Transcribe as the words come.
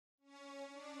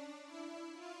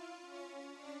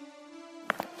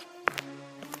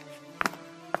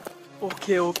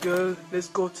Okay, old girl, let's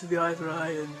go to the Ivory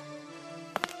Island.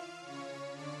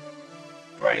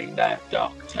 Bring that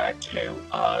doctor to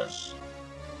us.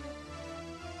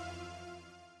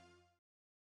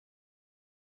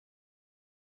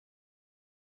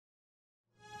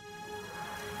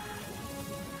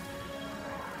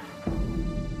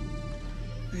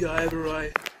 The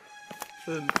Ivory.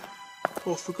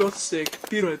 Oh, for God's sake,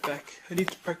 be right back. I need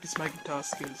to practice my guitar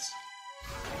skills.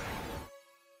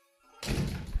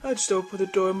 I just opened the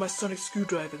door with my sonic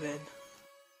screwdriver then.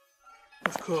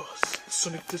 Of course, the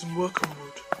sonic doesn't work on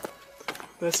wood.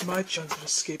 That's my chance of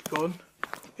escape gone.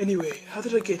 Anyway, how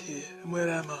did I get here, and where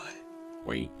am I?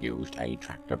 We used a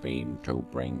tractor beam to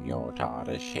bring your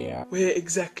TARDIS here. Where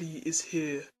exactly is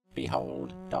here?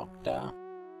 Behold, Doctor.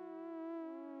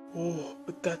 Oh,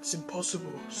 but that's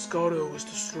impossible. Skaro was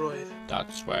destroyed.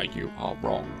 That's where you are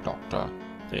wrong, Doctor.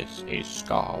 This is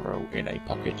Skaro in a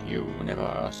pocket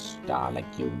universe.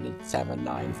 Dalek Unit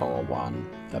 7941.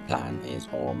 The plan is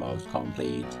almost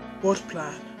complete. What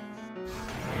plan?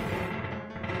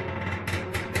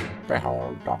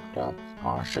 Behold, Doctor,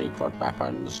 our secret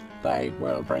weapons. They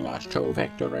will bring us to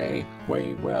victory.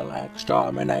 We will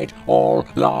exterminate all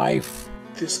life.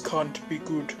 This can't be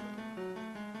good.